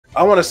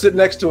I want to sit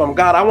next to him.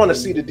 God, I want to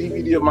see the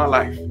DVD of my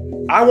life.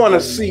 I want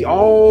to see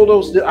all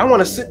those. I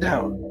want to sit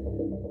down.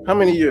 How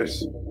many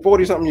years?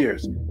 40 something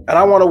years. And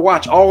I want to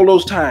watch all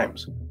those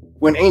times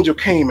when angel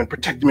came and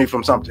protected me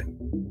from something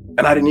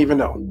and I didn't even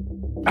know.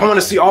 I want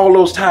to see all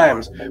those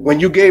times when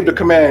you gave the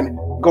command,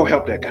 go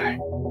help that guy.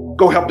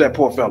 Go help that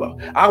poor fellow.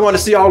 I want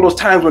to see all those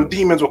times when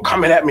demons were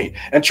coming at me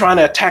and trying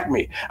to attack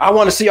me. I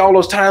want to see all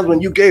those times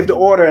when you gave the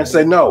order and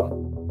said,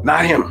 no,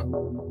 not him.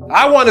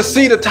 I want to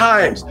see the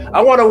times.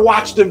 I want to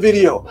watch the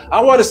video.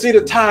 I want to see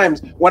the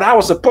times when I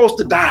was supposed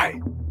to die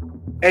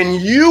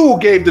and you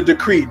gave the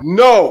decree,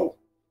 no.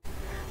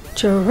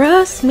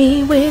 Trust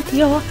me with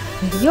your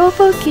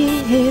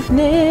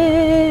forgiveness.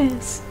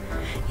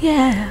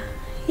 Yeah.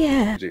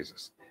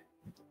 Jesus.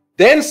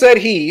 Then said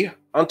he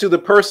unto the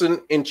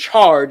person in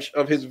charge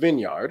of his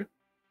vineyard,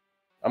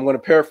 I'm going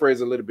to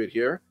paraphrase a little bit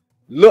here.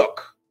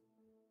 Look,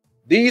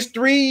 these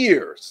 3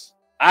 years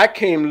I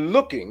came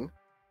looking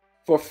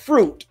for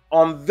fruit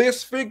on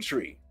this fig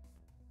tree,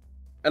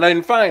 and I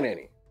didn't find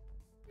any.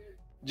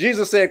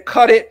 Jesus said,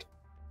 cut it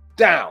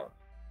down.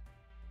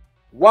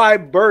 Why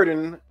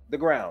burden the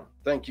ground?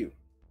 Thank you.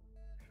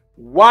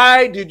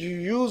 Why did you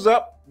use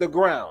up the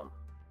ground?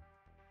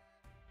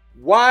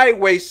 Why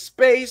waste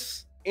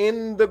space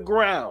in the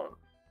ground?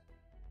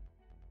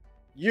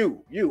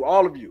 You,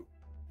 all of you,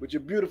 with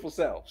your beautiful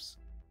selves,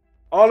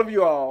 all of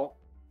you all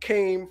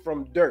came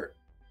from dirt,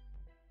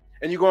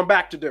 and you're going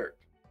back to dirt.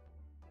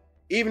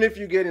 Even if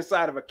you get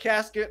inside of a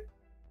casket,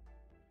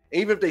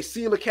 even if they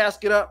seal a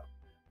casket up,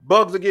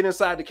 bugs will get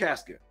inside the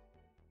casket.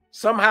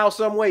 Somehow,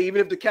 some way,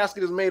 even if the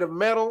casket is made of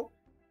metal,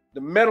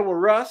 the metal will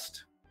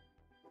rust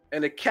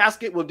and the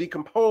casket will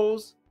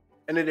decompose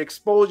and it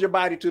expose your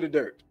body to the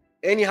dirt.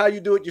 Anyhow you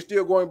do it, you're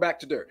still going back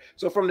to dirt.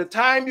 So from the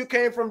time you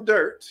came from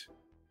dirt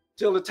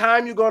till the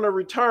time you're going to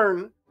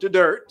return to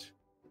dirt,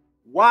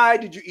 why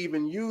did you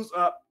even use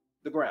up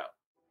the ground?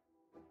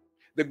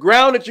 The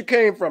ground that you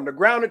came from, the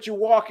ground that you're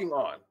walking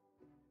on,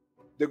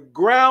 the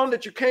ground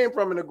that you came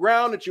from and the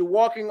ground that you're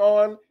walking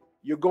on,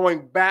 you're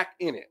going back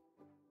in it.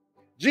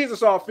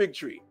 Jesus saw a fig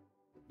tree.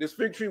 This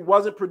fig tree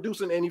wasn't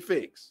producing any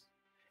figs.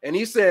 And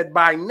he said,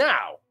 by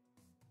now,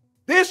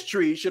 this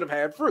tree should have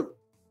had fruit.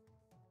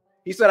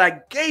 He said,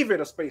 I gave it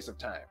a space of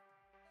time.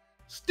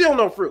 Still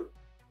no fruit.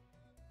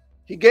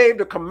 He gave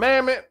the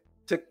commandment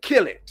to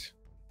kill it,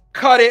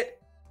 cut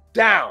it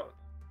down.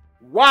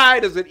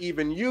 Why does it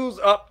even use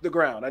up the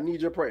ground? I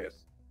need your prayers.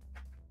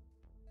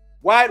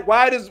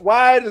 Why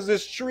does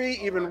this tree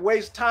even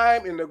waste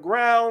time in the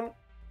ground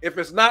if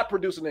it's not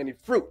producing any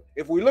fruit?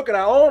 If we look at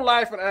our own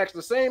life and ask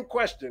the same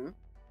question,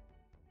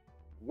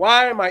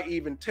 why am I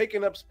even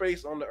taking up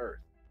space on the earth?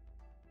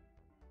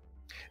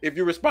 If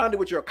you responded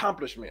with your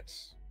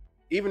accomplishments,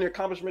 even the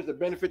accomplishments that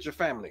benefit your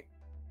family,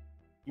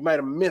 you might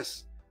have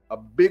missed a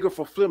bigger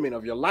fulfillment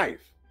of your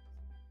life.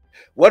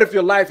 What if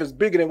your life is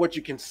bigger than what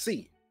you can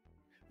see?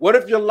 What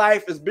if your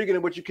life is bigger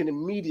than what you can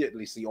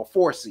immediately see or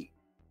foresee?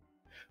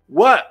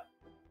 What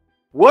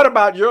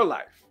about your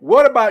life?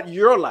 What about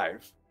your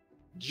life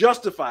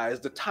justifies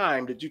the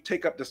time that you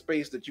take up the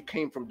space that you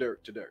came from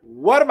dirt to dirt?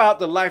 What about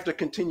the life that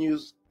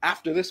continues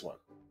after this one?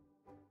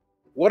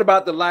 What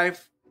about the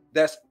life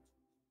that's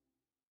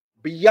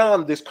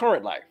beyond this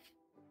current life?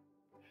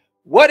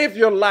 What if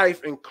your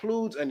life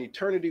includes an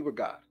eternity with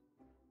God?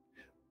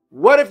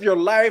 What if your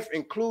life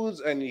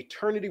includes an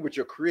eternity with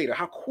your Creator?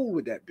 How cool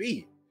would that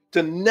be?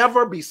 To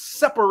never be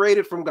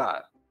separated from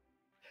God.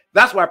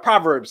 That's why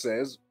Proverbs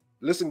says,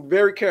 listen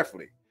very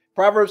carefully.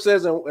 Proverbs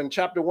says in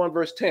chapter 1,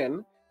 verse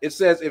 10, it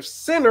says, if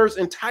sinners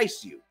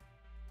entice you,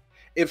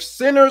 if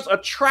sinners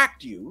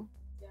attract you,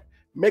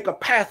 make a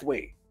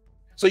pathway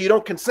so you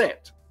don't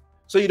consent,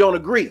 so you don't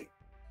agree.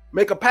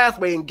 Make a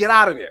pathway and get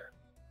out of there.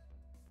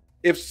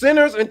 If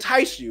sinners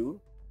entice you,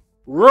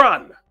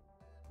 run.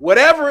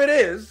 Whatever it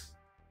is,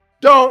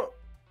 don't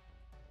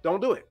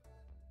do it.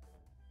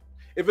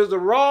 If it's the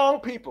wrong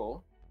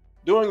people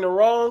doing the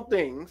wrong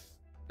things,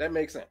 that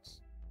makes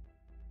sense.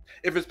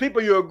 If it's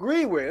people you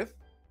agree with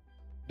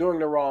doing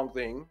the wrong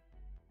thing,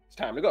 it's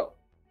time to go.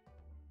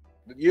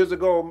 Years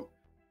ago,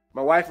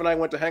 my wife and I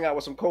went to hang out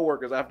with some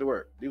coworkers after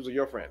work. These were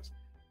your friends.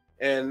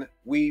 And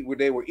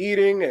they were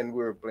eating and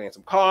we were playing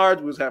some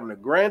cards. We was having a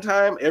grand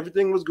time.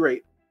 Everything was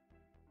great.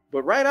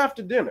 But right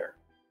after dinner,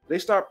 they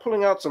start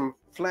pulling out some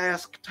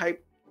flask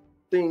type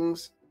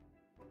things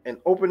and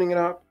opening it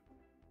up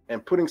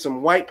and putting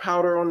some white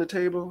powder on the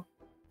table.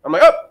 I'm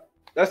like, oh,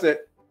 that's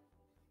it.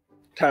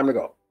 Time to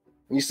go.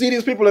 And you see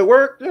these people at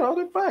work,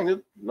 they're fine. There's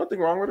nothing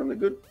wrong with them. They're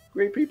good,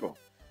 great people.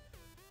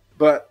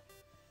 But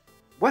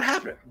what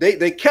happened?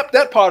 They kept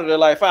that part of their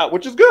life out,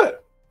 which is good.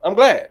 I'm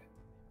glad.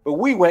 But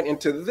we went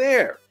into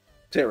their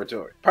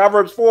territory.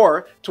 Proverbs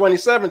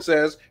 4:27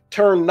 says,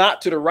 turn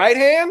not to the right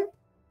hand,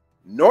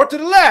 nor to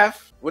the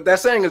left. What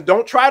that's saying is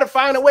don't try to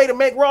find a way to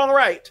make wrong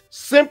right.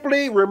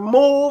 Simply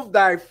remove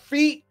thy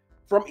feet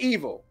from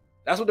evil.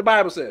 That's what the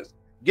Bible says.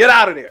 Get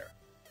out of there.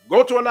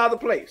 Go to another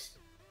place.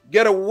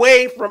 Get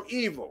away from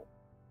evil.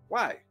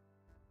 Why?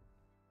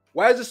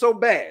 Why is it so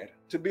bad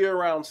to be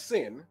around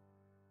sin,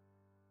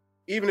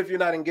 even if you're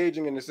not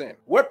engaging in the sin.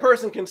 What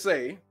person can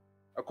say,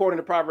 according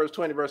to Proverbs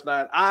 20, verse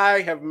 9, I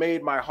have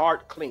made my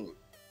heart clean.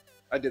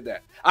 I did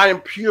that. I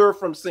am pure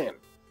from sin.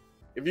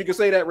 If you can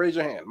say that, raise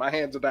your hand. My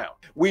hands are down.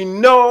 We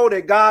know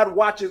that God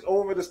watches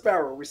over the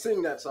sparrow. We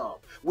sing that song.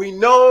 We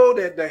know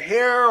that the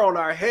hair on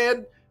our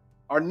head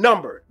are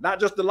numbered, not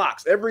just the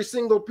locks. Every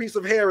single piece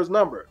of hair is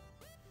numbered.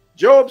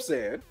 Job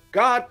said,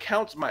 God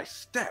counts my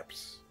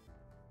steps.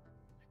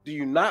 Do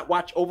you not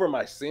watch over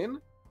my sin?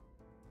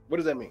 What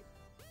does that mean?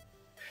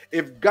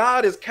 If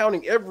God is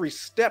counting every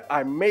step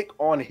I make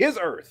on his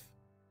earth,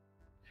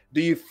 do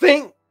you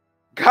think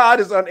God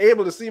is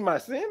unable to see my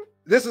sin?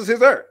 This is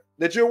his earth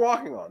that you're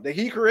walking on, that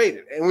he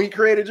created, and he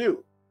created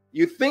you.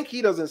 You think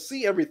he doesn't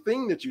see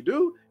everything that you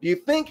do? Do you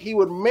think he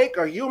would make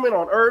a human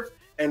on earth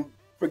and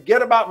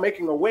forget about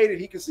making a way that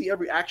he can see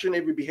every action,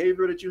 every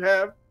behavior that you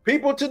have?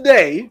 People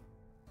today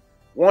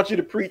want you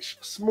to preach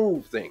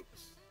smooth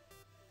things.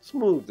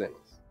 Smooth things.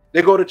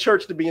 They go to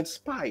church to be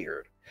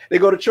inspired. They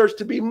go to church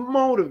to be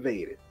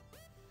motivated.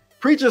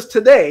 Preachers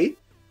today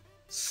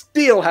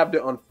still have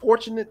the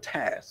unfortunate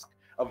task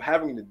of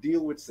having to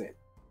deal with sin.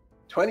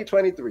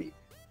 2023,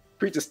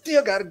 preachers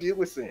still got to deal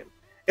with sin.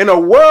 In a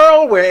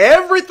world where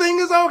everything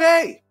is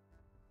okay.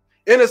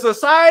 In a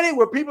society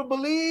where people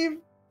believe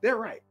they're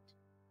right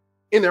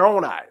in their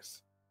own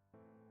eyes.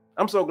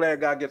 I'm so glad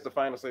God gets the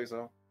final say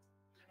so.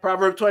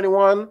 Proverbs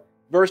 21,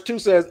 verse 2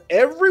 says,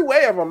 every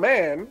way of a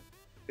man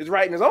is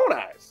right in his own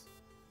eyes,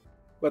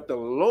 but the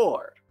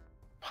Lord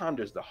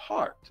ponders the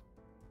heart.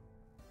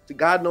 See,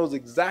 God knows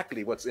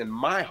exactly what's in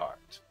my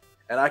heart.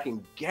 And I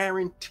can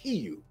guarantee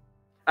you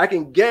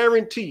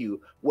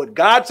what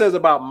God says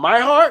about my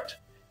heart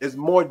is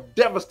more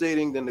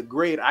devastating than the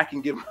grade I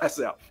can give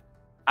myself.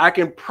 I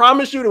can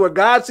promise you that what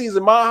God sees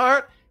in my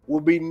heart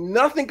will be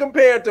nothing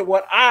compared to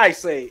what I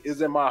say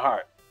is in my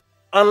heart.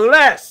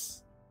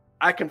 Unless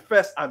I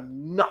confess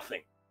I'm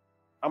nothing.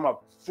 I'm a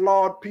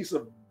flawed piece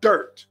of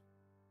dirt.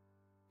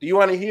 Do you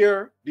want to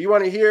hear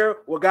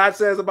what God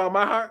says about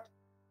my heart?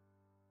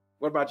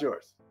 What about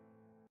yours?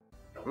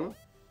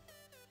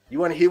 You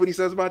want to hear what he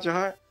says about your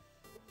heart?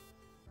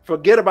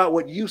 Forget about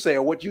what you say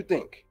or what you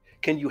think.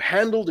 Can you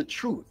handle the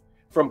truth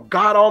from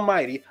God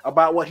Almighty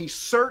about what he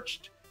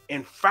searched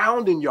and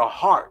found in your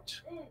heart?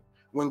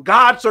 When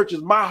God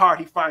searches my heart,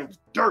 he finds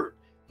dirt.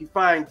 He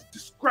finds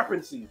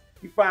discrepancies.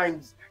 He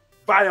finds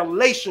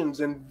violations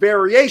and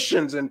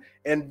variations and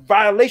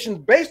violations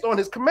based on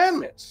his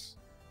commandments.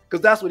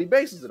 Because that's what he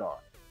bases it on.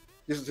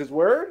 This is his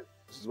word.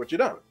 This is what you've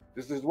done.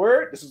 This is his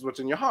word. This is what's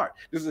in your heart.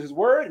 This is his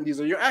word, and these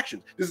are your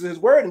actions. This is his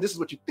word, and this is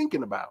what you're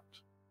thinking about.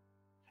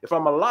 If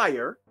I'm a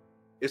liar,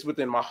 it's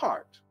within my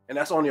heart. And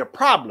that's only a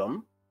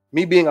problem.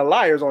 Me being a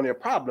liar is only a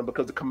problem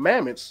because the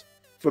commandments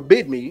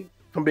forbid me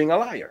from being a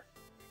liar.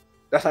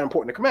 That's how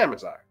important the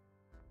commandments are.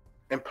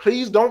 And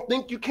please don't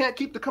think you can't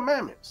keep the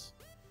commandments.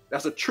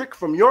 That's a trick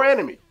from your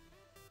enemy.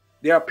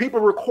 There are people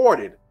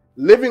recorded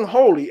living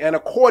holy and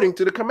according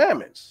to the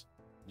commandments.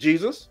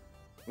 Jesus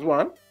is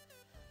one.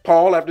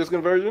 Paul, after his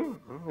conversion,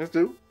 that's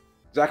two.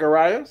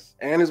 Zacharias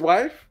and his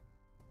wife,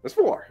 that's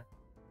four.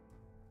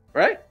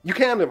 Right? You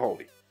can live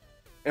holy.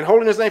 And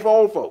holiness ain't for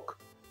old folk.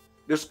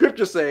 The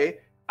scriptures say,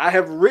 I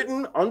have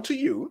written unto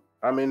you,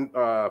 I'm in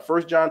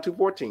 1 John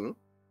 2:14.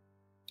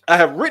 I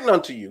have written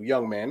unto you,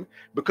 young men,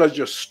 because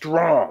you're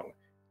strong.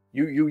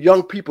 You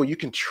young people, you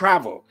can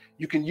travel.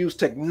 You can use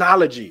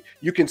technology.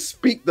 You can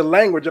speak the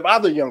language of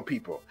other young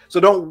people. So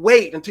don't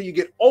wait until you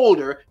get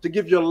older to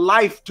give your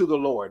life to the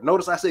Lord.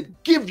 Notice I said,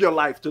 give your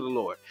life to the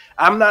Lord.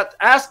 I'm not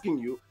asking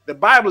you, the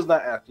Bible is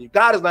not asking you,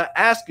 God is not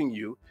asking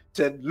you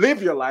to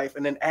live your life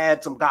and then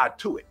add some God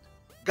to it.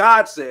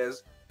 God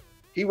says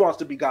he wants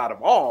to be God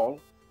of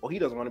all, or he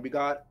doesn't want to be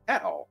God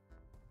at all.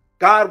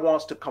 God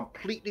wants to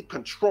completely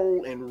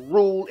control and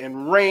rule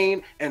and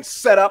reign and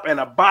set up and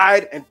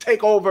abide and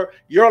take over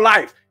your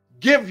life.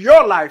 Give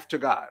your life to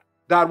God.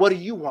 God, what do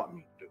you want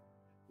me to do?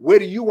 Where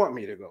do you want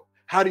me to go?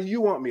 How do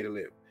you want me to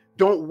live?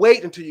 Don't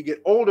wait until you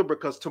get older,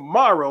 because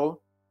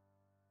tomorrow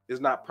is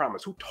not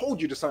promised. Who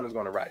told you the sun is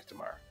going to rise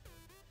tomorrow?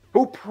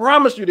 Who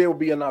promised you there will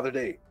be another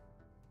day?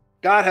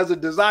 God has a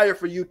desire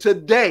for you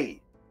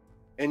today,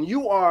 and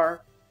you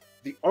are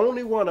the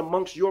only one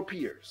amongst your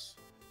peers.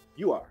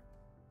 You are.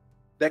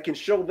 That can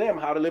show them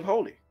how to live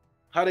holy.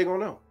 How they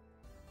gonna know?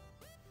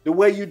 The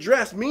way you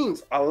dress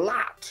means a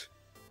lot.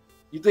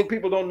 You think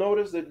people don't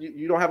notice that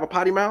you don't have a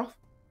potty mouth?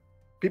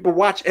 People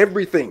watch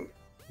everything.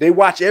 They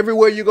watch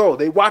everywhere you go.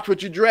 They watch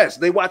what you dress.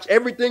 They watch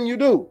everything you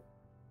do.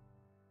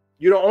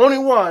 You're the only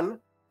one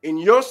in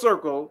your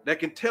circle that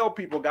can tell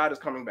people God is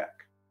coming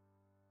back.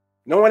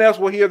 No one else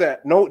will hear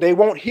that. No, they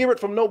won't hear it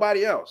from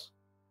nobody else.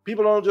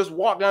 People don't just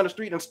walk down the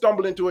street and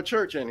stumble into a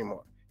church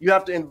anymore. You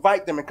have to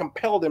invite them and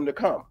compel them to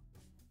come.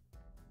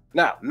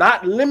 Now,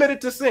 not limited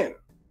to sin.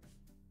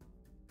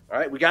 All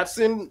right, we got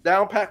sin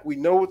down pat. We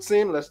know it's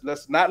sin.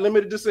 Let's not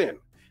limit it to sin.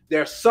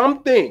 There are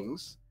some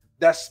things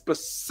that's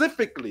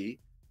specifically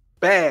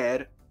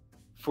bad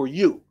for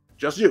you,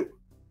 just you.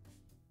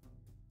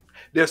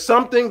 There's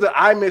some things that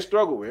I may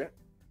struggle with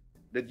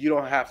that you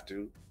don't have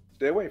to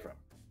stay away from.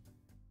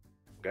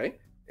 Okay?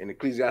 In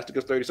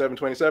Ecclesiasticus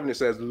 37:27, it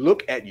says,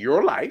 look at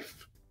your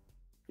life,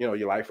 your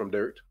life from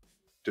dirt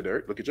to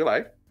dirt. Look at your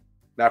life.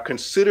 Now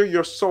consider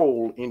your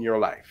soul in your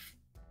life.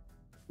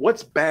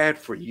 What's bad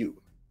for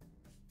you?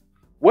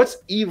 What's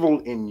evil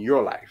in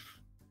your life?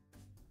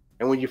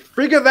 And when you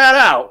figure that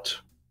out,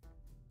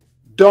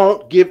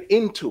 don't give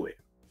into it.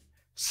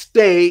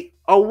 Stay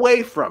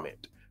away from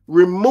it.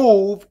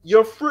 Remove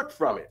your fruit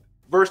from it.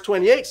 Verse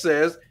 28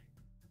 says,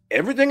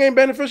 everything ain't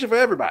beneficial for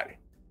everybody.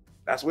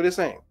 That's what it's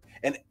saying.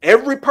 And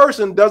every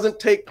person doesn't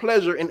take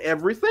pleasure in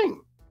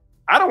everything.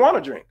 I don't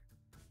want to drink.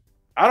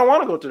 I don't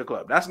want to go to the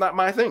club. That's not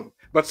my thing.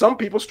 But some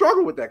people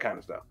struggle with that kind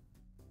of stuff.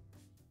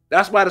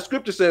 That's why the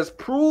scripture says,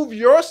 prove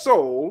your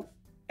soul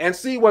and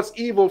see what's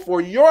evil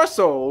for your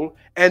soul,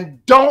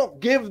 and don't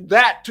give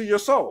that to your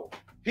soul.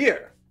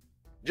 Here,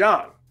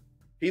 John,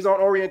 he's on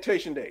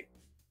orientation day.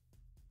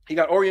 He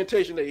got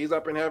orientation day. He's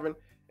up in heaven,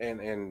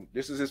 and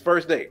this is his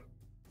first day.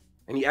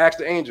 And he asked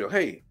the angel,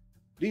 hey,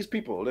 these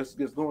people, let's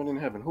get going in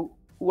heaven.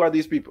 Who are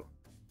these people?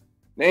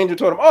 The angel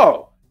told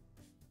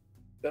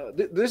him,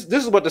 this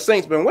is what the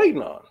saints been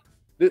waiting on.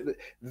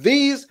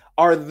 These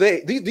are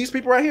these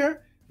people right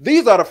here.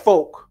 These are the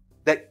folk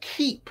that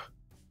keep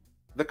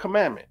the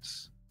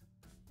commandments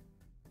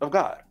of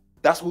God.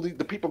 That's who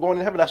the people going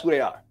in heaven. That's who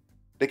they are.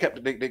 They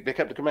kept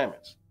the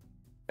commandments.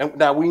 And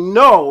now we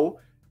know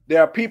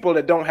there are people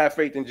that don't have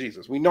faith in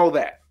Jesus. We know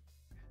that.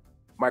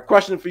 My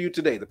question for you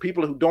today, the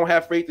people who don't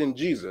have faith in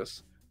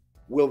Jesus,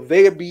 will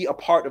they be a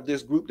part of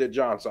this group that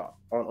John saw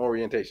on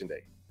orientation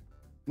day?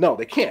 No,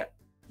 they can't,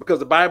 because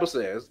the Bible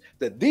says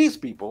that these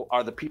people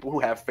are the people who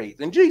have faith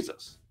in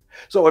Jesus.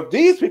 So if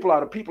these people are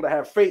the people that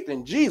have faith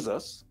in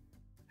Jesus,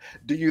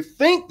 do you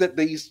think that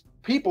these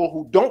people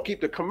who don't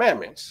keep the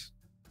commandments,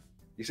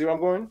 you see where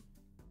I'm going?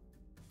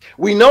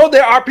 We know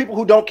there are people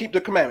who don't keep the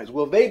commandments.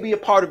 Will they be a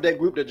part of that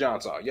group that John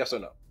saw? Yes or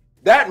no?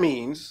 That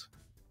means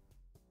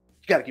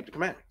you got to keep the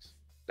commandments.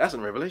 That's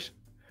in Revelation.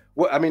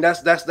 Well, I mean,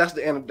 that's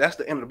the end. That's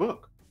the end of the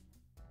book.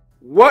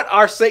 What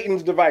are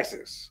Satan's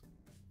devices?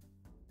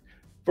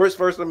 First,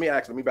 let me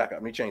back up.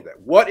 Let me change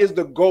that. What is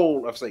the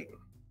goal of Satan?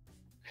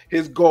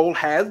 His goal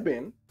has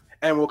been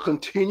and will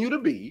continue to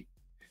be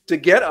to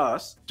get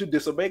us to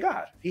disobey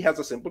God. He has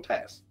a simple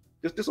task.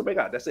 Just disobey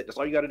God. That's it. That's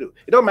all you got to do.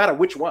 It don't matter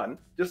which one.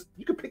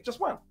 You can pick just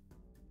one.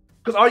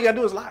 Because all you got to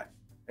do is lie.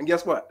 And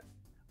guess what?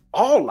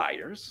 All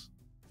liars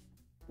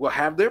will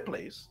have their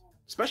place.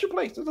 Special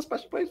place. There's a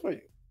special place for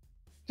you.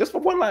 Just for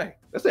one lie.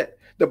 That's it.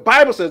 The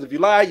Bible says if you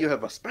lie, you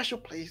have a special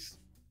place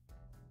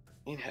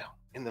in hell,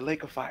 in the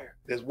lake of fire.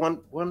 There's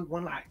one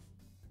lie.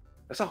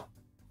 That's all.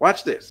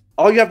 Watch this.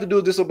 All you have to do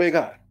is disobey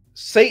God.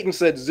 Satan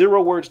said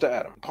 0 words to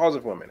Adam. Pause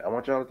it for a minute. I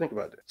want y'all to think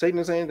about that. Satan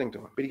didn't say anything to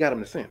him, but he got him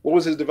to sin. What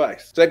was his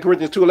device? 2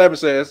 Corinthians 2:11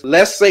 says,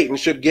 lest Satan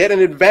should get an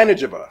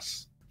advantage of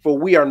us, for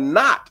we are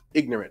not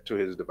ignorant to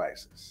his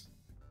devices.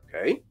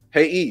 Okay?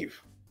 Hey,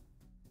 Eve,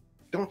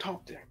 don't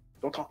talk to him.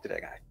 Don't talk to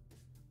that guy.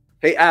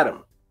 Hey,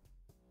 Adam,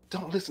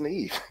 don't listen to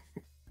Eve.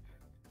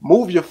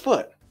 Move your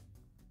foot,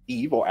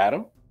 Eve or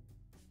Adam.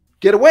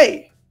 Get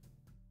away,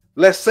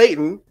 lest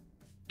Satan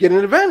get an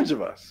advantage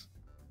of us.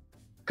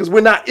 Because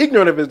we're not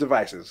ignorant of his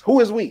devices. Who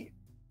is we?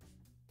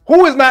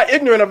 Who is not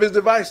ignorant of his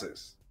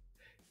devices?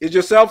 Is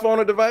your cell phone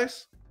a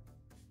device?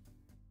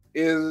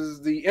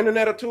 Is the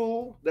internet a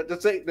tool that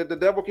the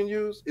devil can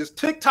use? Is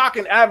TikTok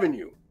an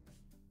avenue?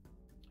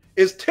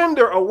 Is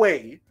Tinder a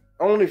way?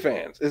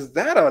 OnlyFans. Is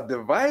that a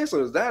device,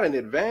 or is that an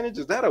advantage?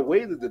 Is that a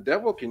way that the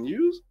devil can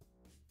use?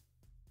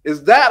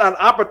 Is that an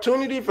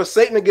opportunity for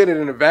Satan to get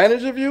an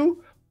advantage of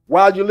you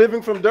while you're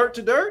living from dirt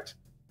to dirt?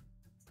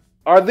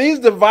 Are these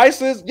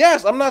devices?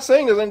 Yes, I'm not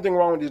saying there's anything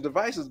wrong with these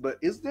devices, but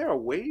is there a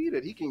way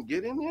that he can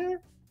get in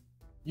there?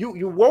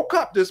 You woke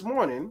up this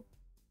morning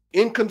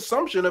in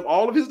consumption of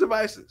all of his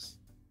devices.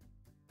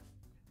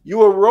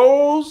 You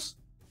arose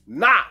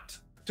not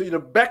to the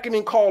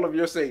beckoning call of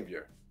your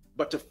Savior,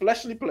 but to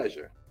fleshly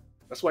pleasure.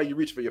 That's why you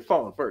reach for your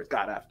phone first,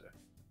 God after.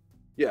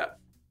 Yeah.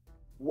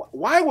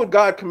 Why would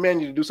God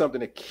command you to do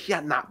something that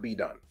cannot be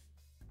done?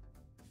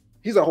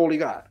 He's a holy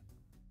God.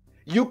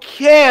 You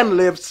can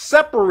live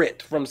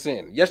separate from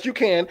sin. Yes, you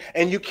can.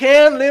 And you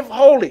can live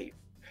holy.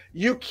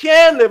 You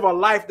can live a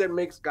life that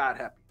makes God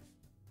happy.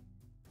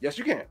 Yes,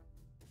 you can.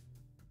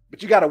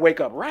 But you got to wake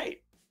up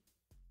right.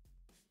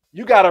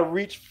 You got to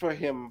reach for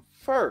him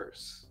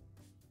first.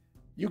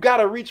 You got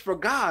to reach for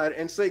God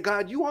and say,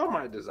 God, you are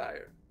my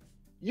desire.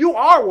 You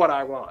are what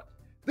I want.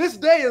 This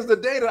day is the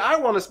day that I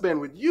want to spend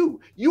with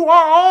you. You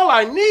are all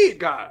I need,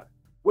 God.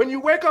 When you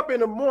wake up in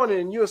the morning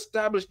and you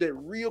establish that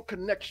real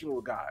connection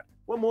with God,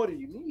 what more do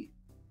you need?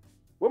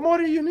 What more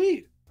do you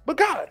need? But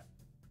God.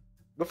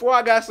 Before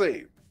I got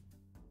saved,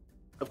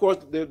 of course,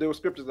 there were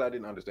scriptures I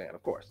didn't understand,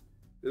 of course.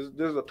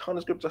 There's a ton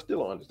of scriptures I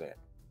still don't understand.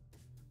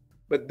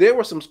 But there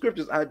were some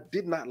scriptures I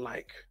did not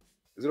like.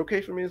 Is it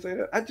okay for me to say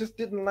that? I just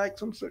didn't like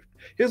some scriptures.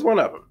 Here's one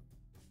of them.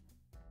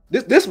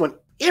 This one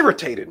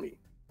irritated me.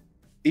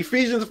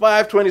 Ephesians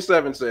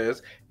 5:27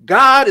 says,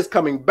 God is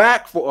coming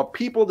back for a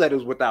people that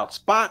is without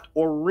spot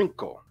or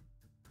wrinkle.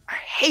 I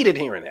hated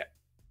hearing that.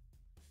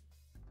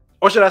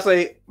 Or should I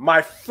say,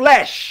 my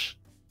flesh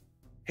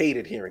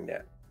hated hearing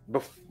that.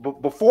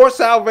 Before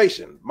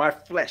salvation, my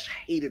flesh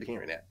hated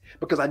hearing that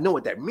because I know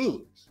what that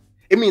means.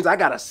 It means I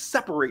got to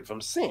separate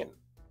from sin.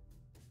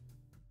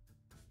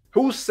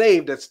 Who's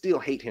saved that still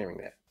hate hearing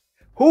that?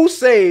 Who's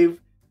saved?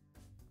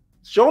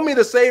 Show me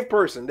the saved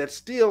person that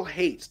still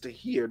hates to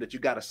hear that you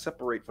got to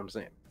separate from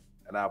sin.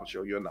 And I will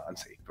show you a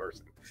non-saved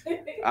person.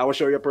 I will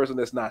show you a person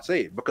that's not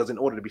saved, because in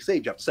order to be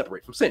saved, you have to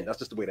separate from sin. That's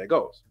just the way that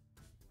goes.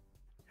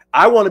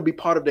 I want to be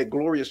part of that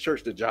glorious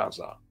church that John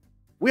saw.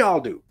 We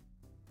all do.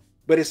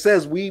 But it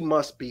says we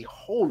must be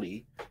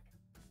holy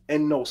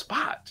and no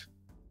spot.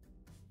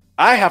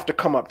 I have to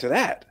come up to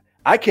that.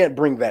 I can't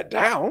bring that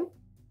down.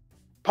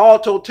 Paul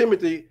told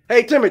Timothy,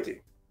 hey,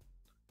 Timothy,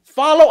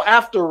 follow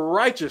after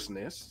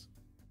righteousness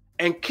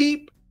and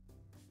keep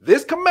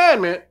this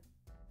commandment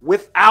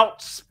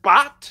without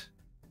spot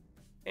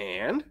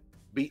and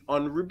be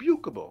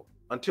unrebukable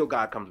until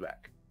God comes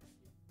back.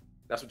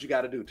 That's what you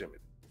got to do, Timothy.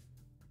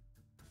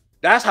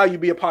 That's how you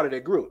be a part of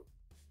that group.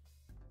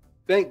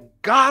 Thank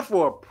God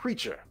for a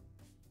preacher.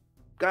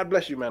 God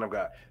bless you, man of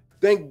God.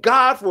 Thank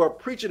God for a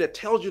preacher that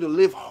tells you to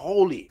live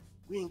holy.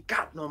 We ain't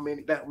got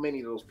that many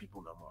of those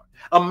people no more.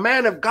 A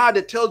man of God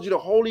that tells you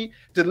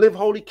to live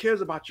holy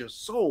cares about your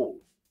soul.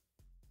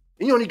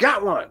 And you only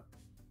got one.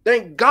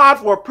 Thank God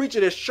for a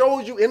preacher that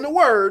shows you in the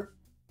word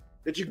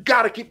that you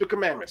got to keep the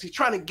commandments. He's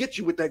trying to get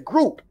you with that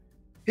group.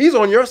 He's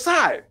on your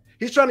side.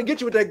 He's trying to get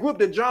you with that group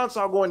that John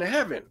saw going to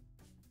heaven.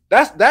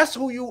 That's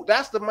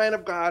the man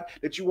of God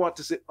that you want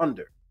to sit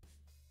under.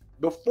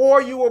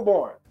 Before you were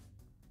born,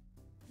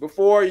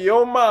 before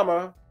your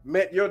mama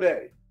met your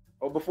daddy,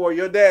 or before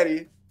your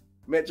daddy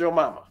met your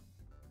mama,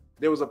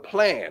 there was a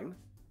plan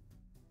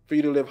for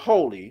you to live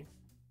holy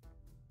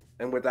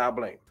and without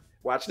blame.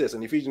 Watch this.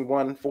 In Ephesians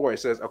 1:4, it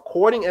says,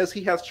 according as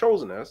he has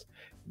chosen us,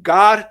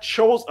 God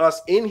chose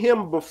us in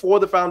him before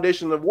the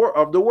foundation of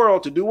the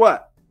world to do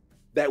what?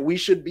 That we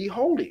should be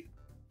holy.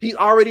 He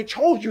already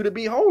chose you to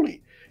be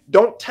holy.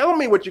 Don't tell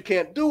me what you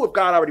can't do if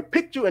God already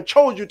picked you and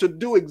chose you to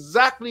do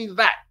exactly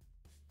that.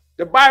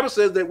 The Bible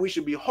says that we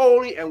should be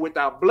holy and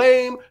without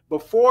blame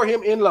before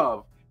him in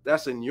love.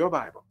 That's in your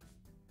Bible.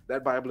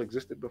 That Bible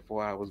existed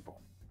before I was born.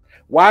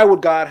 Why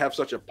would God have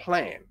such a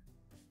plan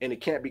and it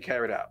can't be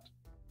carried out?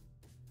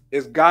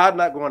 Is God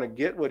not going to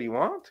get what he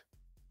wants?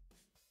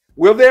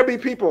 Will there be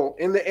people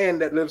in the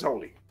end that lives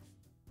holy?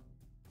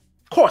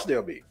 Of course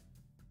there'll be.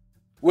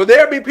 Will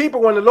there be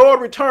people when the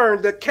Lord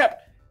returns that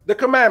kept the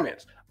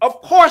commandments?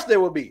 Of course there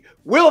will be.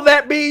 Will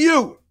that be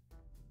you?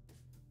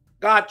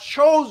 God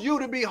chose you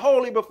to be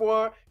holy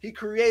before he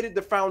created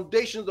the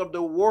foundations of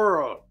the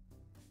world.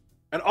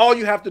 And all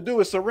you have to do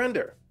is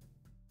surrender.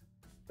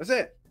 That's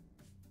it.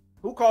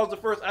 Who caused the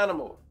first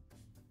animal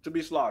to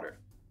be slaughtered?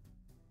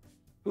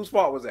 Whose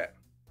fault was that?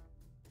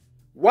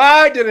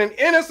 Why did an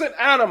innocent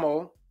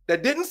animal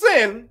that didn't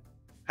sin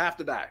have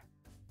to die?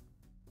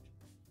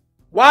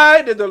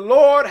 Why did the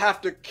Lord have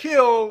to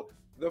kill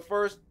the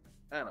first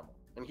animal?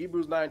 In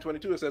Hebrews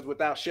 9:22, it says,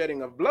 without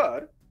shedding of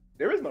blood,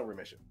 there is no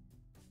remission.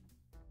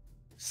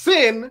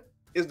 Sin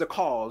is the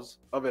cause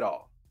of it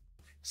all.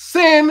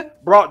 Sin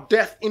brought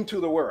death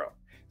into the world.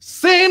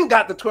 Sin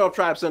got the 12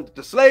 tribes sent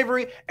to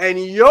slavery, and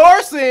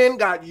your sin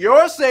got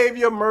your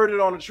savior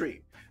murdered on a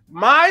tree.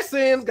 My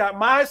sins got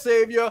my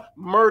savior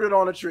murdered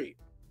on a tree.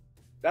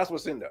 That's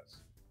what sin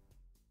does.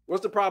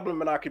 What's the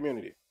problem in our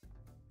community?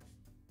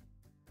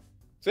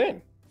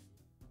 Sin.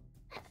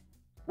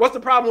 What's the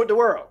problem with the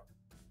world?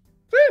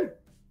 Sin.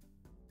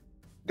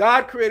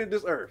 God created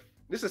this earth.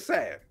 This is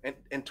sad.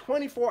 And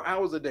 24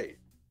 hours a day,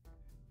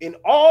 in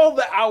all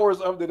the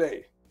hours of the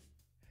day,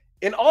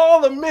 in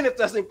all the minutes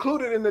that's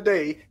included in the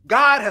day,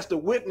 God has to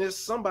witness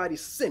somebody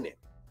sinning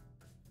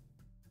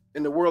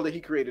in the world that he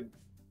created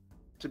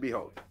to be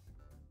holy.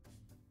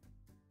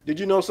 Did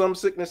you know some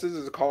sicknesses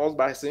is caused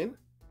by sin?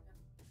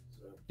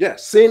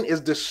 Yes, sin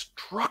is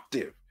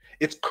destructive.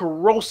 It's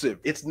corrosive.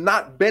 It's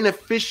not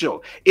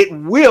beneficial. It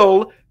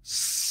will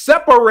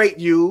separate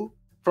you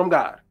from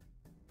God.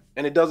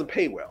 And it doesn't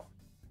pay well,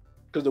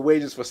 because the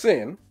wages for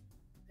sin,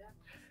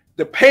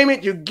 the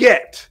payment you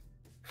get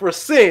for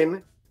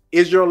sin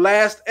is your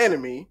last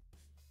enemy,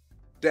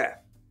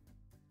 death.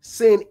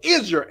 Sin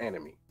is your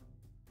enemy.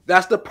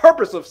 That's the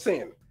purpose of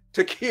sin,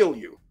 to kill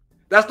you.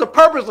 That's the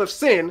purpose of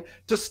sin,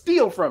 to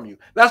steal from you.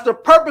 That's the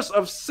purpose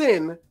of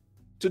sin,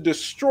 to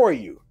destroy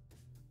you.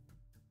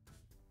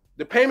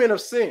 The payment of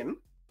sin,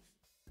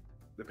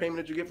 the payment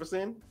that you get for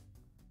sin,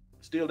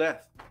 still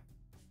death.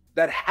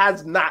 That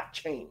has not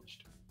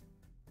changed.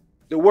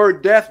 The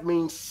word death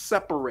means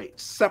separate,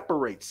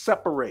 separate,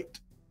 separate.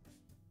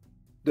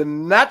 The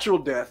natural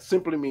death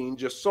simply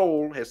means your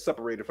soul has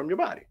separated from your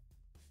body.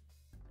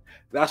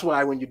 That's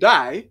why when you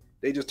die,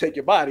 they just take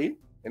your body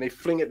and they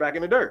fling it back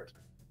in the dirt,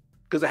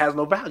 because it has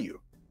no value.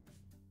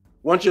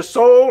 Once your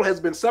soul has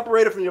been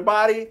separated from your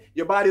body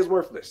is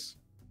worthless.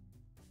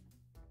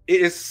 It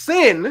is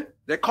sin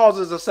that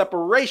causes a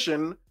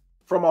separation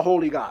from a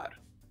holy God.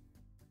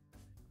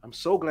 I'm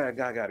so glad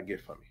God got a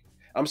gift for me.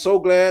 I'm so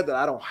glad that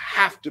I don't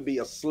have to be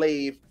a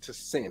slave to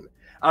sin.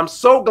 I'm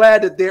so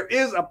glad that there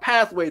is a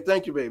pathway,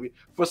 thank you, baby,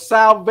 for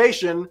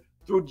salvation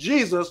through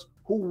Jesus,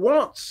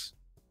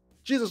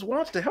 Jesus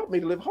wants to help me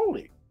to live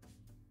holy.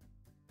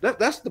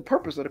 That's the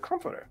purpose of the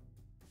Comforter.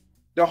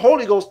 The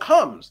Holy Ghost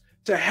comes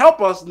to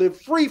help us live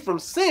free from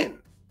sin,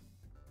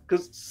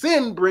 because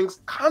sin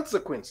brings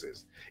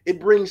consequences. It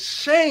brings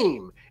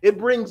shame. It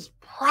brings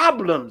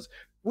problems.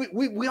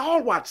 We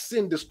all watch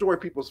sin destroy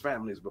people's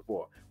families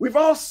before. We've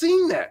all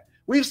seen that.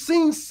 We've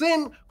seen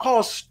sin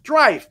cause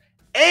strife,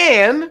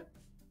 and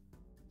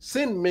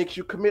sin makes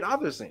you commit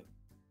other sin.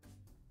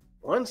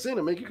 One sin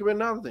will make you commit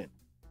another sin.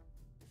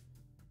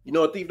 You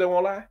know a thief that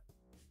won't lie?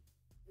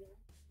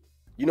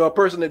 You know a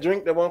person that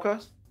drink that won't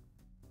cuss?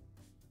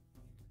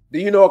 Do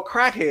you know a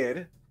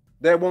crackhead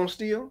that won't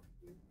steal?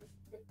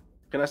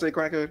 Can I say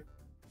crackhead?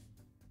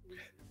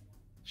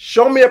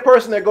 Show me a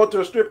person that go to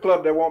a strip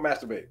club that won't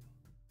masturbate.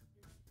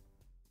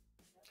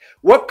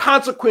 What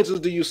consequences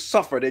do you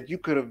suffer that you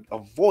could have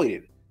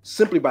avoided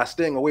simply by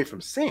staying away from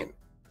sin?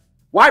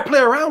 Why play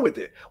around with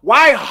it?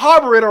 Why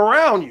harbor it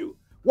around you?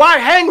 Why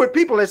hang with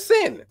people that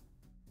sin? You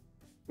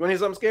want to hear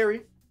something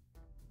scary?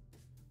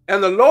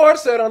 And the Lord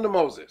said unto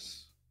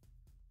Moses,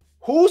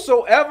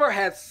 whosoever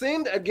hath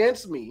sinned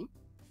against me,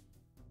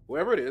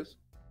 whoever it is,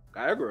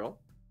 guy or girl,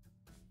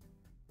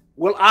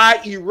 will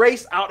I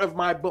erase out of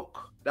my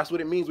book. That's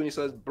what it means when he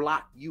says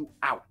blot you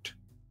out.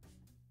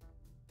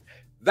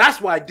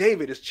 That's why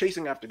David is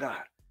chasing after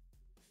God.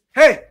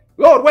 Hey,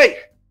 Lord, wait.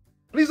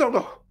 Please don't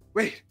go.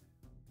 Wait.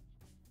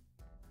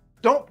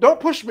 Don't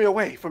push me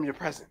away from your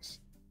presence.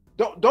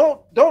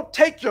 Don't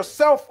take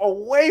yourself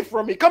away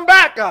from me. Come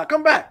back, God.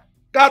 Come back.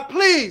 God,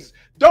 please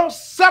don't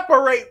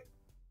separate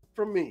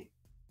from me.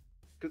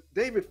 Because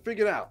David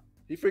figured out.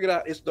 He figured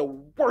out it's the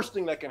worst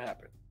thing that can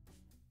happen.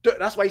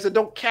 That's why he said,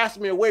 don't cast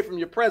me away from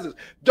your presence.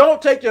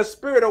 Don't take your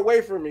spirit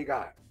away from me,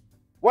 God.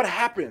 What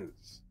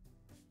happens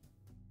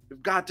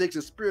if God takes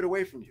his spirit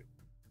away from you?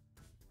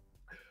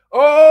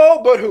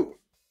 Oh, but who?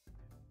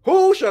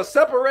 Who shall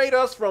separate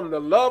us from the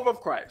love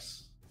of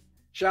Christ?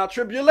 Shall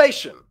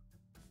tribulation,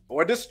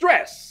 or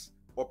distress,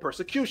 or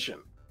persecution,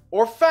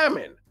 or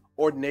famine,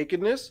 or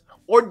nakedness,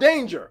 or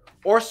danger,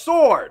 or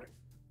sword?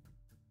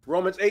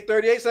 Romans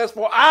 8:38 says,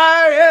 for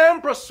I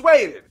am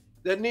persuaded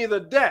that neither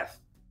death,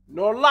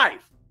 nor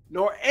life,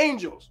 nor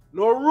angels,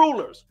 nor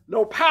rulers,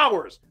 nor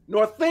powers,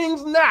 nor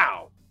things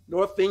now,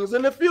 nor things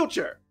in the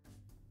future.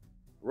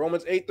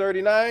 Romans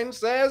 8:39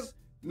 says,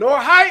 nor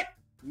height,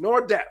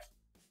 nor depth,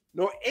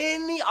 nor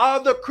any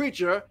other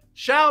creature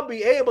shall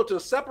be able to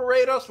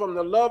separate us from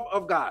the love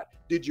of God.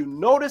 Did you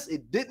notice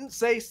it didn't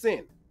say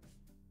sin?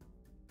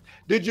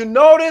 Did you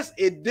notice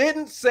it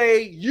didn't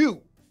say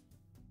you?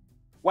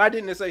 Why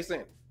didn't it say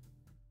sin?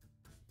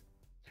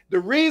 The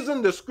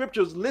reason the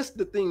scriptures list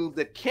the things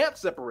that can't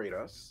separate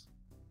us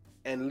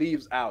and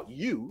leaves out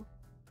you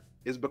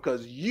is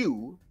because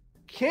you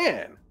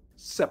can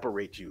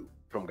separate you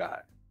from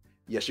God.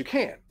 Yes, you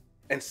can.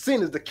 And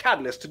sin is the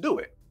catalyst to do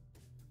it.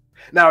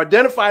 Now,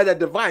 identify that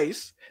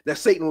device that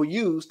Satan will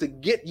use to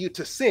get you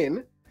to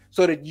sin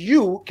so that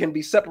you can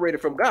be separated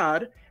from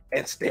God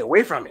and stay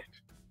away from it.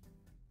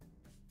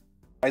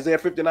 Isaiah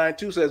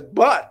 59:2 says,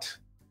 but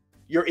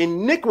your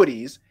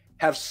iniquities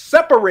have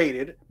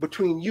separated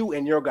between you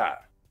and your God.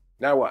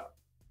 Now what?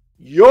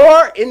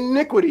 Your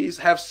iniquities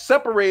have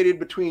separated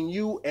between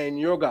you and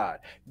your God.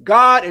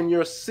 God and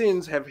your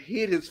sins have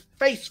hid his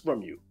face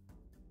from you,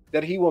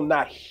 that he will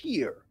not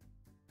hear.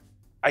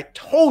 I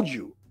told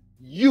you,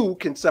 you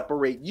can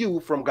separate you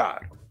from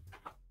God.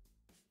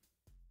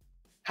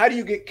 How do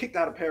you get kicked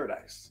out of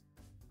paradise?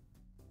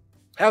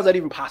 How is that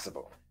even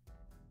possible?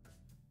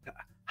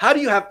 How do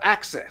you have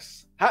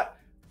access?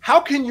 How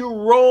can you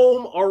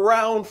roam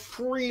around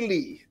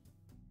freely?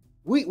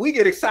 We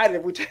get excited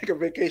if we take a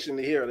vacation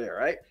to here or there,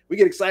 right? We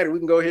get excited, we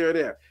can go here or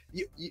there.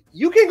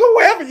 You can go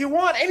wherever you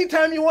want,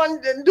 anytime you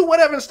want, and do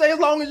whatever and stay as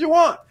long as you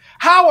want.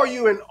 How are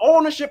you in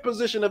ownership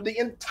position of the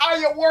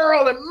entire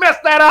world and mess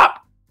that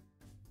up?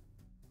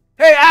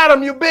 Hey,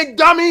 Adam, you big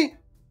dummy.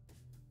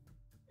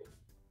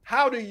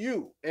 How do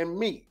you and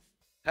me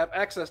have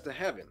access to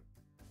heaven?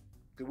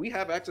 Do we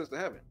have access to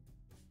heaven?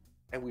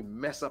 And we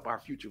mess up our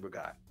future with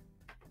God.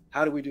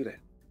 How do we do that?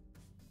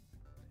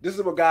 This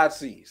is what God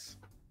sees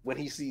when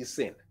he sees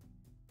sin.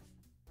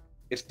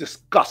 It's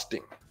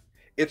disgusting.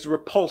 It's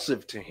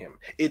repulsive to him.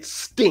 It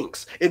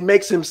stinks. It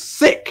makes him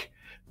sick.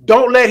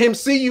 Don't let him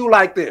see you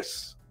like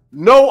this.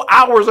 No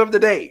hours of the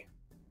day.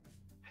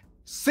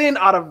 Sin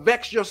ought to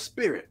vex your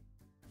spirit.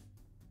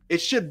 It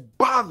should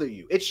bother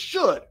you. It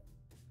should.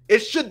 It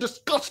should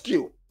disgust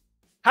you.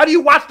 How do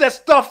you watch that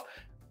stuff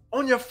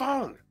on your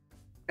phone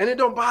and it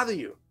don't bother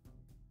you?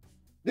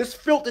 This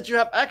filth that you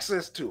have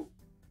access to,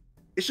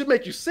 it should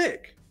make you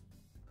sick.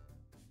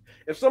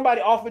 If somebody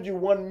offered you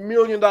 $1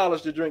 million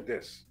to drink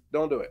this,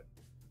 don't do it.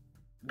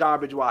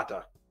 Garbage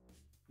water.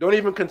 Don't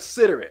even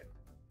consider it.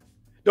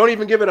 Don't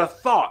even give it a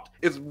thought.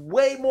 It's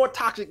way more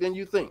toxic than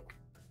you think.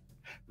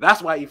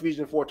 That's why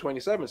Ephesians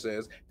 4:27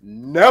 says,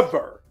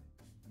 never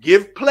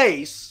give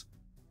place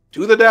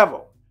to the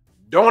devil.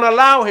 Don't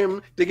allow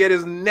him to get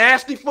his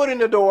nasty foot in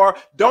the door.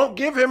 Don't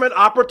give him an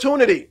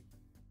opportunity.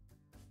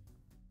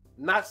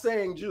 Not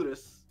saying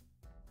Judas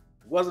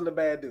wasn't a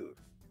bad dude.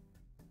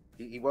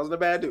 He wasn't a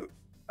bad dude.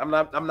 I'm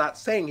not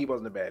saying he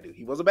wasn't a bad dude.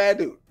 He was a bad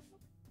dude.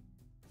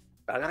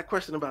 I got a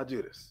question about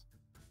Judas.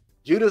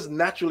 Judas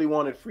naturally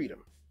wanted freedom.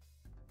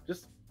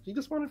 He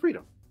just wanted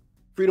freedom.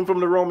 Freedom from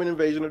the Roman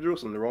invasion of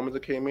Jerusalem. The Romans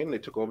that came in, they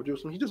took over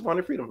Jerusalem. He just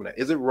wanted freedom from that.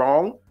 Is it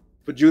wrong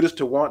for Judas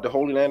to want the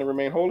Holy Land to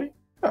remain holy?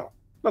 No,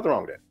 nothing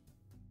wrong with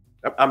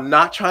that. I'm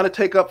not trying to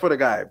take up for the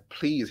guy.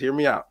 Please hear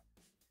me out.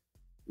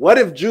 What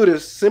if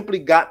Judas simply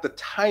got the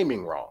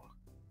timing wrong?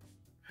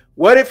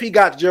 What if he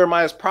got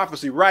Jeremiah's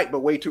prophecy right, but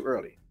way too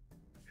early?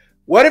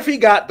 What if he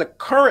got the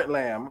current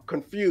lamb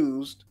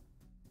confused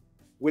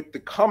with the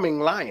coming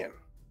lion?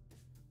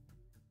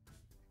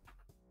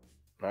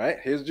 All right,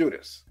 here's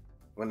Judas.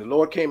 When the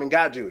Lord came and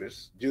got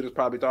Judas, Judas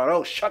probably thought,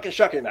 oh, shuck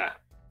it now.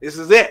 This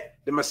is it.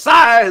 The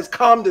Messiah has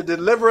come to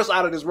deliver us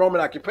out of this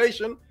Roman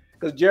occupation,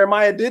 because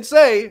Jeremiah did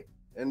say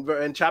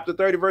in chapter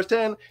 30, verse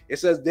 10, it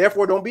says,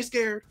 therefore don't be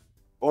scared.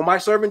 O my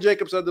servant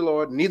Jacob, said the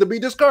Lord, neither be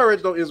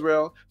discouraged, O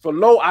Israel, for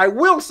lo, I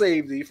will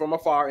save thee from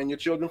afar and your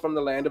children from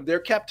the land of their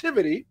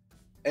captivity.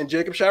 And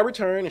Jacob shall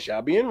return and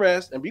shall be in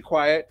rest and be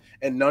quiet,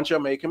 and none shall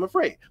make him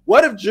afraid.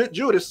 What if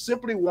Judas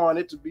simply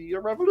wanted to be a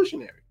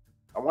revolutionary?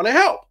 I want to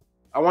help.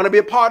 I want to be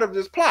a part of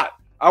this plot.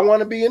 I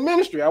want to be in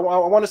ministry. I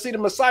want to see the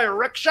Messiah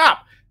wreck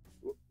shop.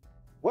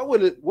 What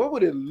would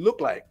it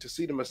look like to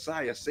see the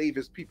Messiah save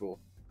his people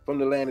from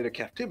the land of their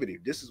captivity?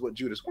 This is what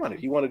Judas wanted.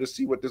 He wanted to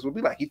see what this would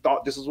be like. He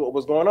thought this is what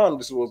was going on.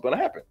 This is what was going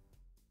to happen.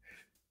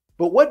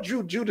 But what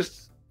drew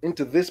Judas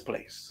into this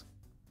place?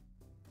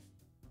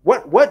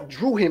 What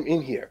drew him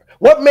in here?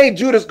 What made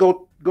Judas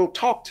go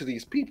talk to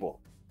these people?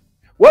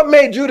 What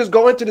made Judas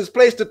go into this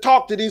place to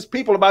talk to these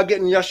people about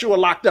getting Yeshua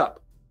locked up?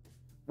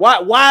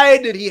 Why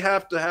did he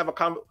have to have a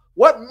comment?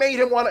 What made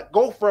him want to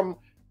go from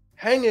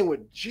hanging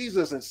with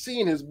Jesus and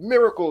seeing his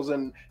miracles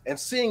and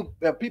seeing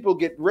people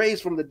get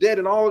raised from the dead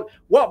and all?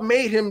 What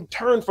made him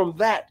turn from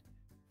that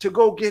to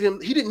go get him?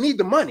 He didn't need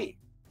the money.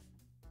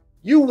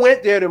 You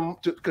went there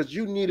because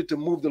you needed to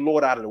move the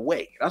Lord out of the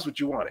way. That's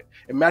what you wanted.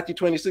 In Matthew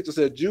 26, it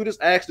said, Judas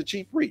asked the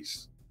chief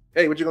priests,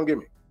 hey, what you going to give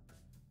me?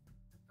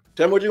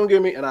 Tell me what you're going to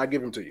give me, and I'll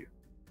give him to you.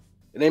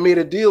 And they made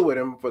a deal with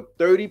him for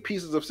 30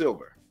 pieces of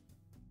silver.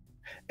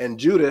 And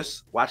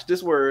Judas, watch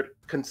this word,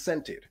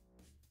 consented.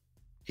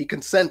 He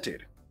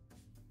consented.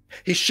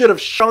 He should have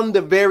shunned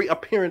the very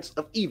appearance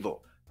of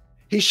evil.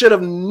 He should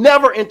have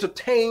never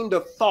entertained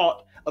the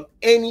thought of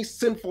any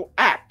sinful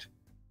act.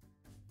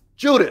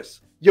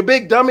 Judas, you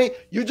big dummy,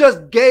 you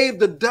just gave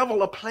the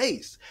devil a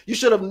place. You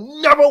should have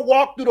never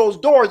walked through those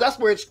doors. That's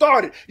where it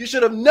started. You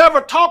should have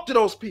never talked to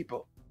those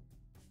people.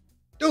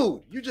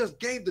 Dude, you just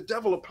gave the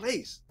devil a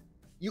place.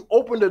 You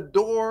opened a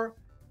door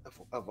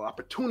of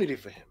opportunity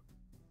for him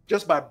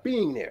just by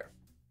being there.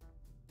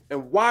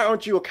 And why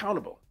aren't you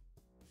accountable?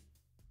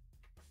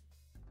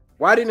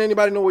 Why didn't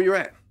anybody know where you're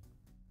at?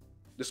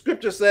 The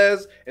scripture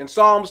says in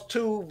Psalms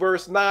 2,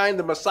 verse 9,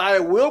 the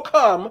Messiah will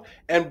come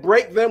and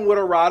break them with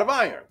a rod of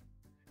iron.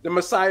 The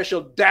Messiah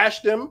shall dash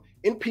them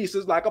in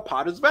pieces like a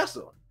potter's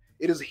vessel.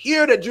 It is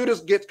here that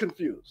Judas gets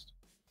confused.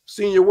 I've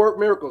seen your work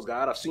miracles,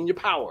 God. I've seen your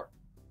power.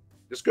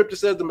 The scripture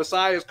says the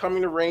Messiah is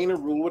coming to reign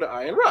and rule with an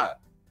iron rod.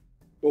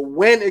 But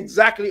when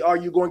exactly are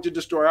you going to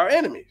destroy our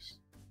enemies?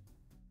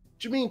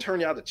 What do you mean turn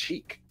the other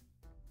cheek?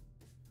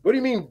 What do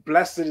you mean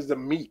blessed is the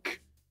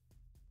meek?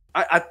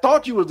 I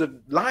thought you was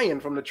the lion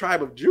from the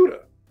tribe of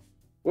Judah.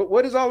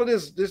 What is all of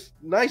this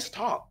nice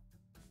talk?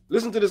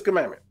 Listen to this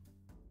commandment.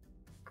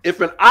 If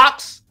an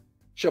ox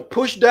shall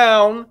push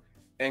down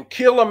and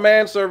kill a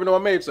manservant or a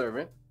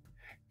maidservant,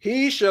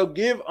 he shall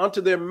give unto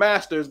their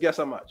masters, guess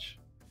how much?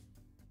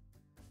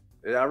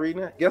 Did y'all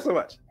reading that? Guess how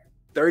much?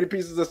 30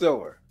 pieces of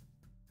silver.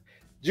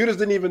 Judas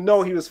didn't even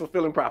know he was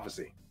fulfilling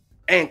prophecy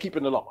and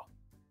keeping the law.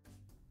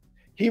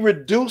 He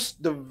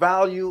reduced the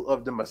value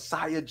of the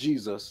Messiah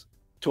Jesus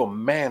to a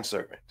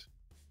manservant,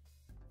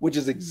 which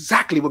is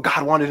exactly what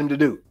God wanted him to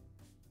do.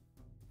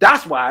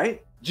 That's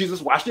why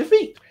Jesus washed your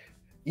feet.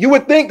 You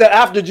would think that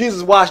after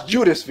Jesus washed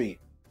Judas' feet,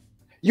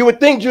 you would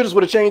think Judas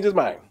would have changed his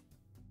mind.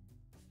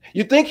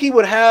 You think he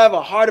would have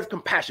a heart of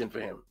compassion for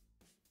him.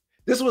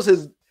 This was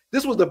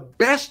the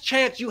best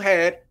chance you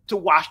had to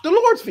wash the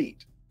Lord's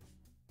feet.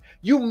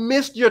 You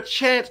missed your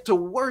chance to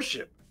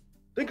worship.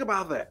 Think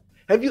about that.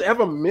 Have you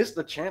ever missed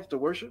a chance to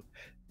worship?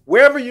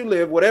 Wherever you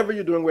live, whatever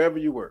you're doing, wherever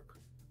you work,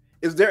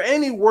 is there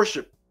any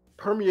worship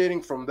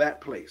permeating from that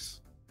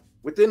place?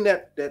 Within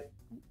that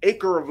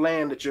acre of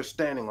land that you're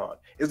standing on,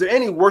 is there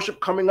any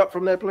worship coming up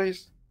from that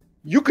place?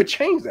 You could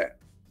change that.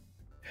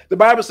 The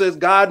Bible says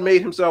God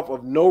made himself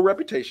of no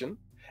reputation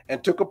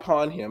and took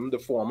upon him the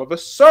form of a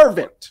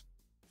servant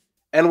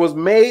and was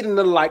made in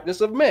the likeness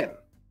of men.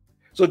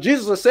 So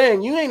Jesus is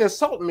saying, you ain't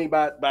insulting me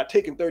by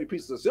taking 30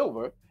 pieces of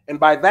silver and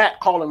by that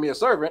calling me a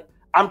servant.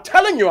 I'm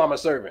telling you I'm a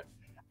servant.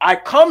 I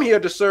come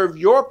here to serve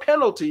your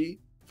penalty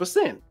for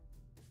sin.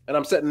 And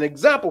I'm setting an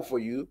example for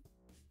you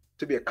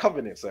to be a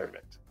covenant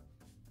servant.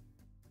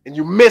 And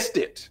you missed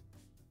it.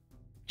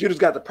 Judas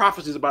got the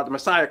prophecies about the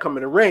Messiah coming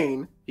to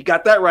reign. He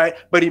got that right,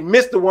 but he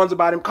missed the ones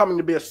about him coming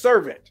to be a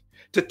servant,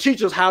 to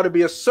teach us how to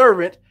be a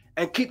servant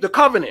and keep the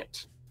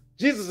covenant.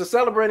 Jesus is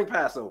celebrating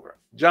Passover.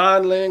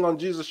 John laying on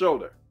Jesus'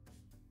 shoulder.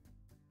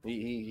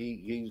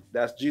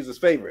 That's Jesus'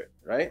 favorite,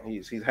 right?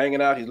 He's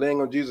hanging out, he's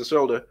laying on Jesus'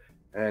 shoulder,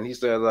 and he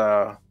says,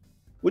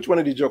 which one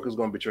of these jokers is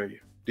going to betray you?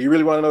 Do you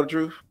really want to know the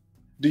truth?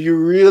 Do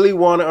you really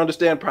want to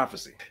understand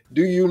prophecy?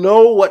 Do you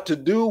know what to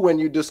do when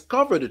you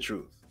discover the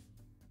truth?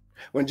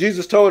 When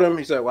Jesus told him,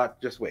 he said, well,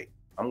 just wait.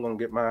 I'm going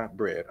to get my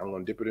bread. I'm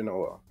going to dip it in the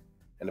oil.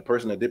 And the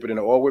person that dip it in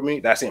the oil with me,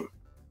 that's him.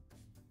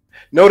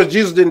 Notice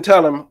Jesus didn't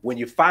tell him, when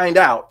you find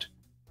out,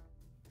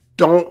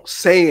 don't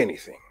say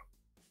anything.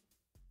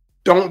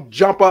 Don't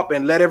jump up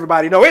and let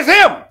everybody know it's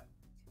him.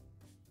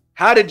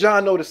 How did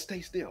John know to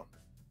stay still?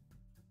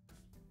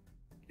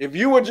 If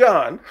you were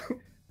John,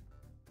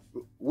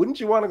 wouldn't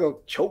you want to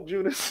go choke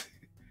Judas?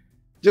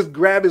 Just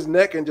grab his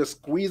neck and just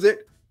squeeze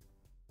it?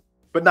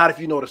 But not if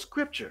you know the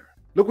scripture.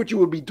 Look what you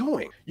would be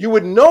doing. You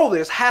would know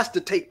this has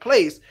to take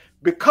place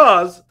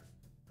because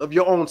of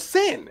your own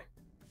sin.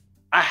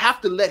 I have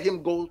to let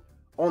him go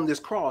on this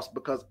cross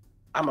because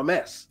I'm a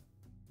mess.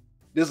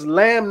 This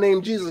lamb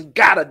named Jesus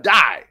gotta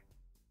die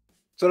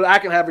so that I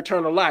can have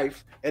eternal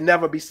life and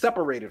never be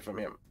separated from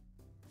him.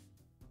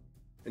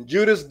 And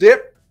Judas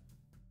dipped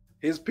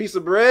his piece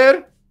of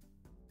bread.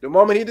 The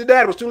moment he did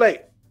that, it was too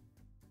late.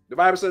 The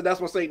Bible says that's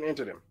when Satan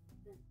entered him.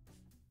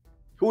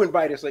 Who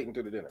invited Satan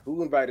to the dinner?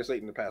 Who invited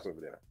Satan to Passover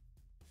dinner?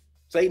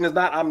 Satan is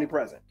not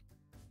omnipresent.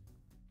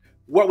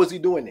 What was he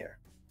doing there?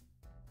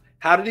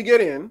 How did he get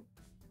in?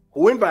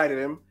 Who invited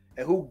him?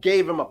 And who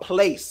gave him a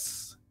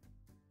place?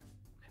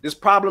 This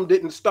problem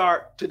didn't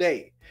start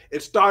today.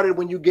 It started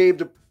when you gave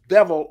the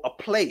devil a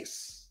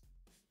place.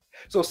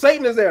 So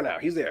Satan is there now.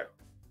 He's there.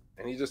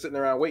 And he's just sitting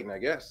around waiting, I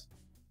guess.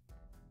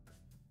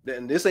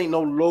 And this ain't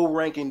no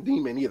low-ranking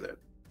demon either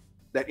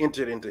that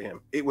entered into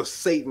him. It was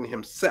Satan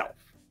himself.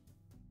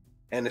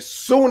 And as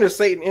soon as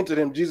Satan entered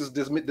him, Jesus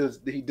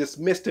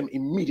dismissed him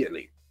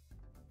immediately.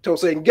 Told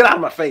Satan, get out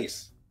of my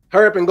face.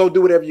 Hurry up and go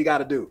do whatever you got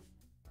to do.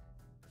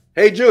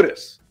 Hey,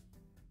 Judas,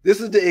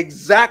 this is the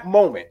exact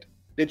moment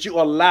that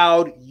you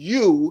allowed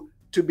you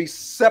to be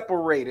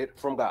separated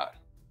from God.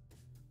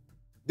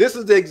 This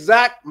is the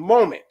exact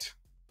moment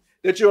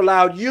that you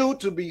allowed you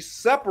to be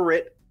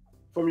separate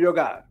from your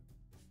God.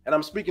 And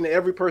I'm speaking to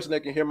every person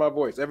that can hear my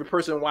voice, every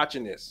person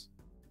watching this.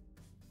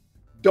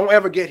 Don't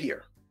ever get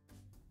here.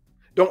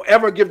 Don't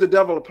ever give the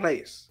devil a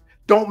place.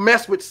 Don't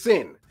mess with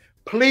sin.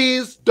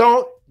 Please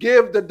don't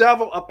give the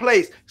devil a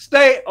place.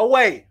 Stay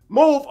away.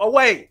 Move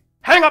away.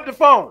 Hang up the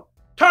phone.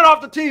 Turn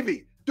off the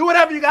TV. Do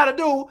whatever you got to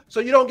do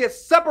so you don't get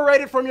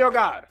separated from your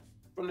God.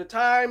 From the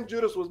time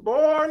Judas was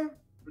born,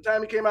 the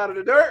time he came out of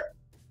the dirt,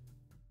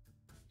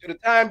 to the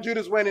time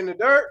Judas went in the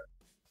dirt,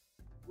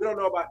 we don't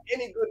know about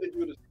any good that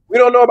Judas did. We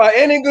don't know about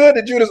any good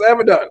that Judas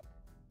ever done.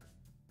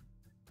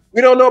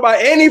 We don't know about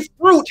any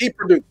fruit he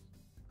produced.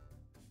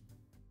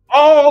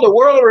 All the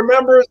world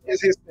remembers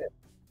is his sin.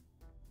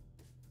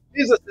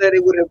 Jesus said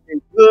it would have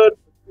been good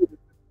for Judas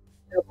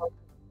to never.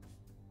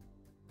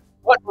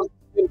 What was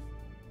the sin?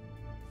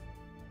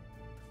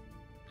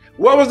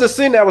 What was the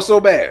sin that was so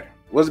bad?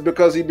 Was it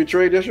because he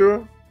betrayed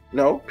Yeshua?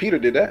 No, Peter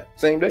did that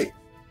same day.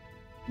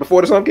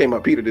 Before the sun came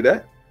up, Peter did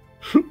that.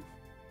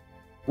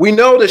 We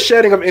know the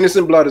shedding of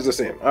innocent blood is a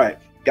sin. All right,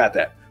 got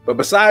that. But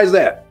besides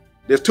that,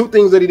 there's two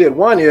things that he did.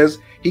 One is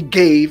he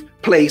gave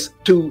place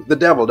to the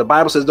devil. The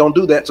Bible says don't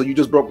do that, so you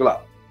just broke the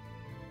law.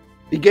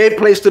 He gave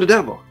place to the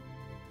devil.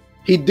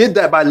 He did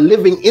that by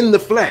living in the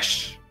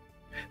flesh.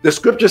 The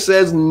scripture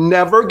says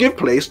never give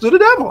place to the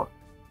devil.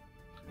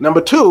 Number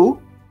two,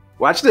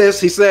 watch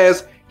this. He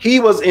says he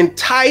was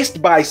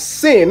enticed by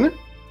sin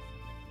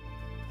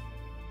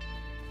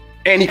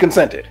and he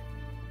consented.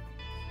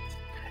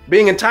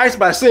 Being enticed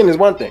by sin is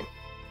one thing,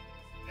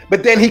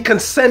 but then he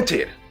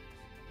consented.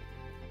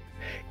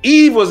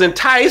 Eve was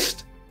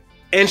enticed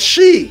and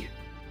she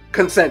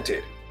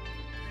consented.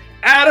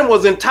 Adam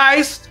was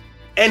enticed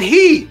and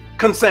he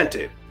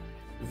consented.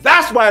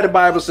 That's why the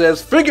Bible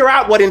says, figure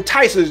out what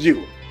entices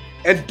you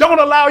and don't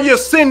allow your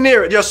sin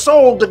near it, your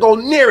soul to go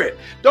near it.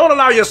 Don't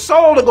allow your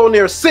soul to go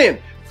near sin.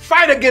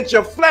 Fight against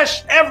your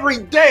flesh every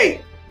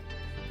day.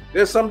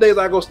 There's some days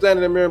I go stand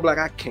in the mirror and be like,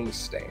 I can't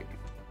stand you.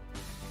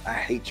 I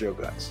hate your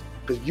guts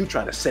because you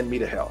trying to send me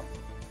to hell.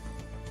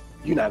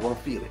 You're not going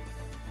to feel it.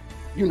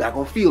 You're not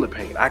going to feel the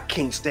pain. I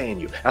can't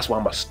stand you. That's why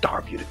I'm going to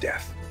starve you to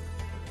death.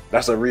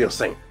 That's a real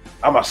saint.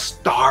 I'm going to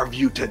starve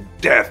you to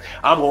death.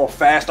 I'm going to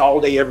fast all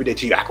day, every day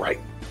till you act right.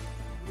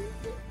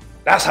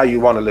 That's how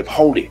you want to live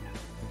holy.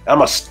 I'm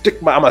going to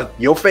stick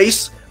your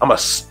face, I'm going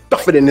to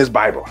stuff it in this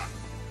Bible.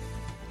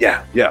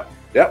 Yeah.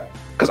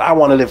 Because I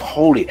want to live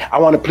holy. I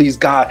want to please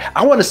God.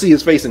 I want to see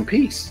his face in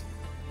peace.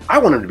 I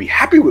want him to be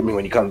happy with me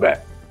when he comes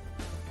back.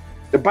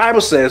 The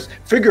Bible says,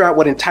 figure out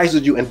what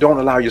entices you and don't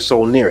allow your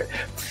soul near it.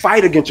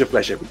 Fight against your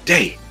flesh every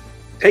day.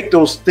 Take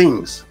those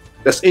things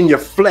that's in your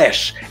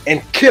flesh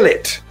and kill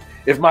it.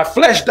 If my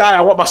flesh die,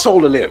 I want my soul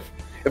to live.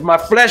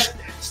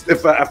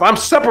 If I'm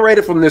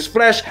separated from this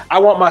flesh, I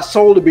want my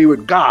soul to be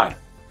with God.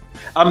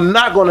 I'm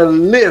not going to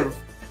live,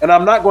 and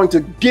I'm not going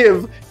to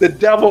give the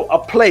devil a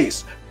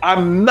place.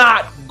 I'm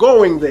not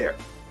going there.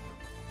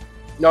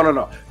 No, no,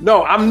 no.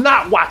 No, I'm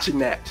not watching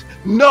that.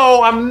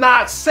 No, I'm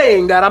not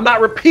saying that. I'm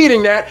not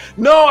repeating that.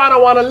 No, I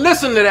don't want to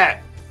listen to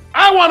that.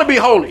 I want to be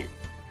holy.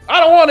 I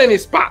don't want any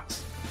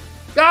spots.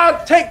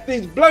 God, take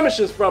these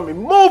blemishes from me.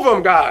 Move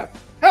them, God.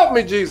 Help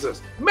me,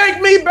 Jesus.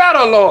 Make me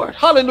better, Lord.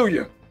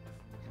 Hallelujah.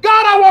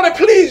 God, I want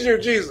to please you,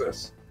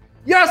 Jesus.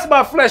 Yes,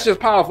 my flesh is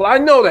powerful. I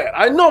know that.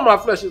 I know my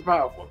flesh is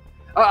powerful.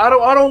 I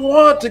don't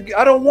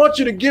want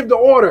you to give the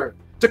order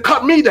to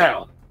cut me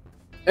down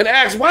and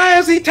ask, why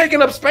is he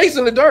taking up space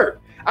in the dirt?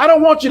 I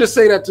don't want you to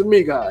say that to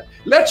me, God.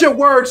 Let your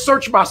word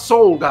search my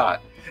soul, God.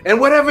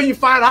 And whatever you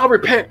find, I'll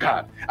repent,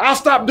 God. I'll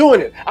stop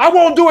doing it. I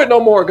won't do it no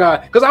more,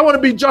 God, because I want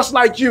to be just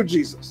like you,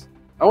 Jesus.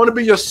 I want to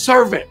be your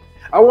servant.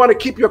 I want to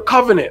keep your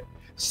covenant.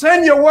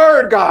 Send your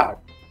word, God.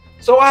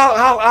 So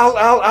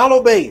I'll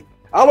obey.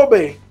 I'll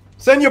obey.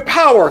 Send your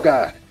power,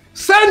 God.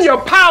 Send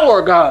your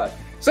power, God.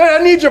 Say,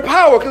 I need your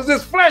power because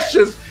this flesh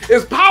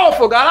is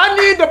powerful, God. I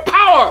need the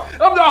power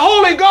of the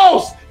Holy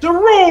Ghost to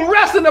rule,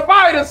 rest, and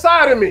abide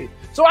inside of me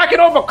so I can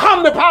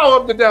overcome the power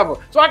of the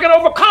devil, so I can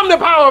overcome the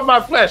power of my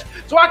flesh,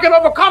 so I can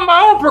overcome my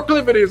own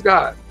proclivities,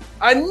 God.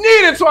 I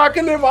need it so I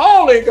can live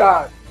holy,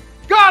 God.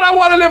 God, I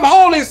want to live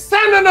holy.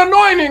 Send an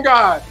anointing,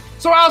 God,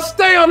 so I'll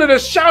stay under the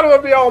shadow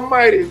of the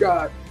Almighty,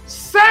 God.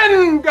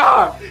 Send,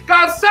 God.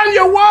 God, send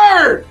your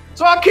word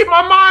so I'll keep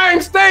my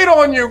mind stayed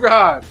on you,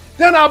 God.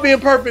 Then I'll be in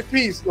perfect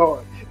peace,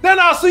 Lord. Then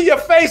I'll see your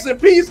face in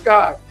peace,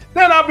 God.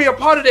 Then I'll be a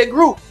part of that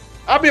group.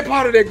 I'll be a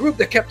part of that group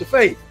that kept the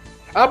faith.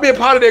 I'll be a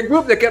part of that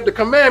group that kept the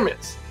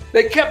commandments.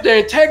 They kept their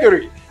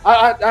integrity.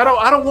 I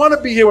don't want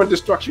to be here when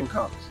destruction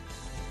comes.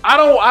 I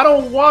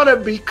don't want to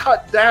be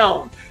cut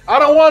down. I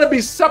don't want to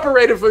be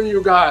separated from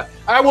you, God.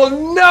 I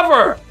will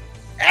never,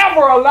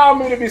 ever allow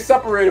me to be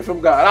separated from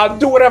God. I'll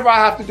do whatever I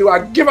have to do.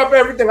 I give up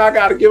everything I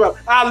got to give up.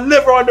 I'll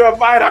live under a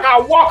viaduct.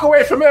 I'll walk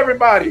away from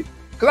everybody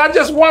because I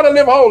just want to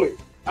live holy.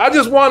 I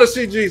just want to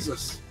see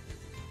Jesus.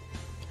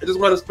 I just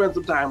want to spend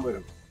some time with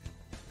him.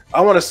 I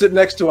want to sit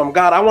next to him.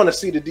 God, I want to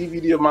see the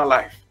DVD of my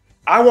life.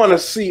 I want to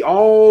see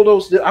all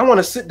those. I want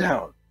to sit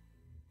down.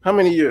 How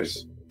many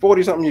years?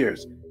 40 something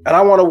years. And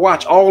I want to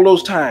watch all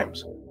those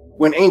times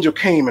when angel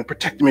came and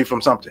protected me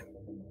from something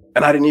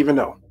and I didn't even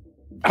know.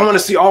 I want to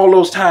see all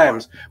those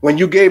times when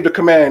you gave the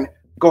command,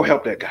 go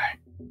help that guy.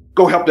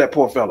 Go help that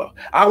poor fellow.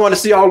 I want to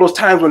see all those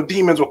times when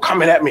demons were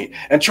coming at me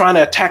and trying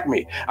to attack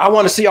me. I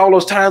want to see all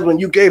those times when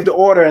you gave the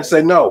order and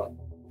said, no,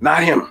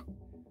 not him.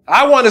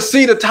 I want to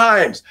see the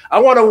times. I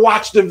want to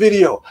watch the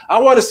video. I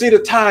want to see the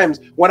times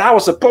when I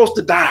was supposed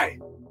to die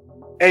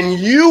and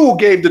you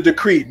gave the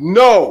decree,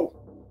 no.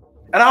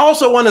 And I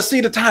also want to see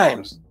the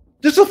times,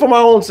 just for my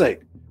own sake,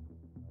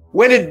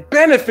 when it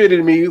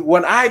benefited me,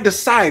 when I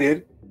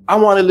decided I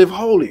want to live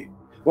holy.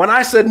 When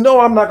I said, no,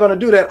 I'm not going to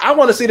do that. I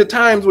want to see the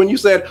times when you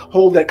said,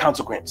 hold that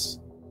consequence.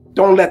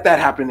 Don't let that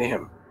happen to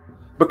him,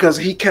 because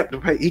he kept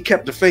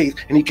the faith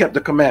and he kept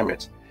the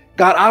commandments.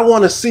 God, I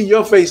want to see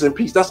your face in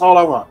peace. That's all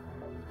I want.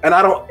 And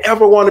I don't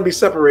ever want to be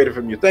separated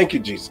from you. Thank you,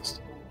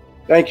 Jesus.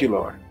 Thank you,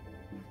 Lord.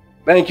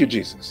 Thank you,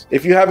 Jesus.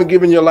 If you haven't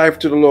given your life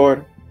to the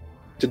Lord,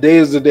 today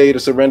is the day to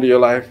surrender your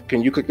life.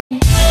 Can you click the